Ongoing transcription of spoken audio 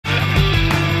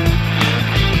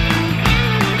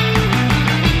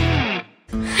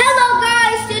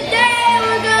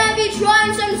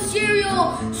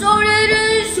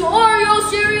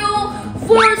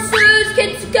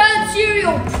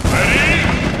cereal. Ready?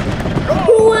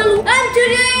 Go! And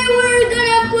today we're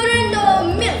gonna put in the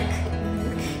milk.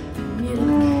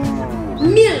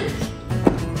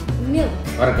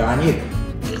 Organic.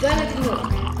 Organic milk.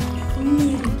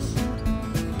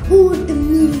 Oh, the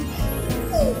milk.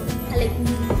 I like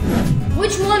milk.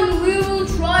 Which one we will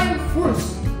try first?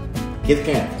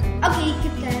 KitKat. Okay,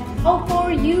 KitKat. How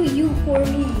for you, you for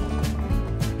me.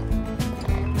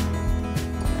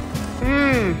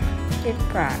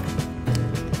 KitKat.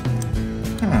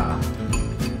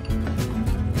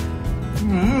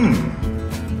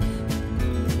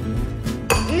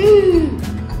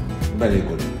 Very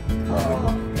good.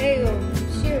 There you go,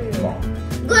 cereal.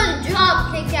 Good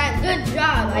job, KitKat. Good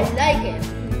job. I like it.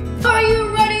 Are you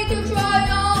ready to try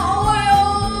the Oreo?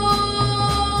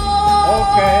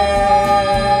 Okay.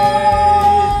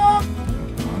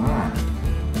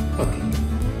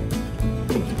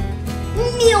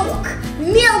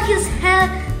 Milk is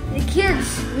kids.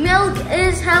 Milk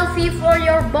is healthy for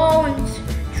your bones.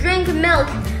 Drink milk.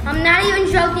 I'm not even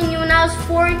joking you.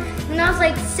 When I was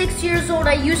like 6 years old,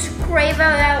 I used to crave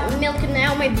out milk, and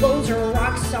now my bones are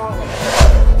rock solid.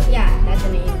 Yeah, that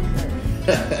didn't even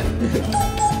hurt.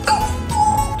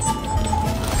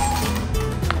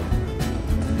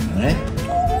 Alright.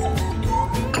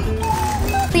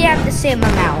 We have the same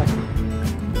amount.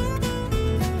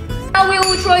 Now we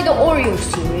will try the Oreo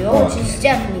cereal, which is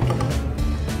definitely good.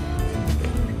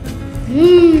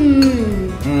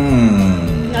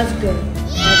 That's good.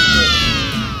 That's good.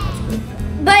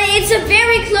 But it's a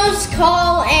very close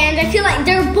call, and I feel like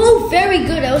they're both very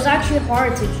good. It was actually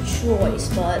hard to choose,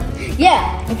 but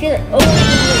yeah, I feel like Oreo.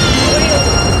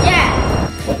 Yeah.